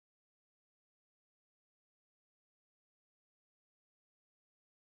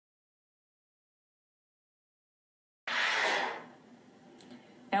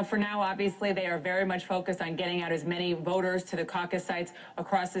Now, for now, obviously, they are very much focused on getting out as many voters to the caucus sites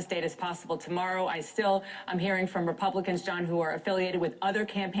across the state as possible tomorrow. I'm hearing from Republicans, John, who are affiliated with other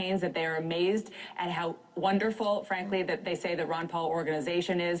campaigns that they are amazed at how wonderful, frankly, that they say the Ron Paul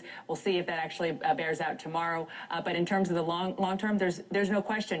organization is. We'll see if that actually bears out tomorrow. But in terms of the long term, there's no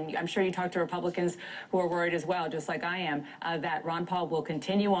question. I'm sure you talk to Republicans who are worried as well, just like I am, that Ron Paul will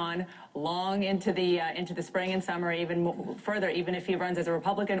continue on long into the spring and summer, even further, even if he runs as a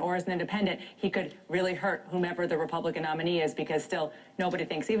Republican or as an independent. He could really hurt whomever the Republican nominee is, because still nobody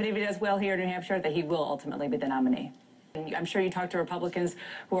thinks, even if he does well here in New Hampshire, that he will ultimately be the nominee. I'm sure you talk to Republicans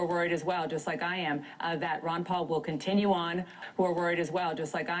who are worried as well, just like I am, that Ron Paul will continue on, who are worried as well,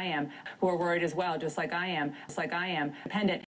 just like I am, independent.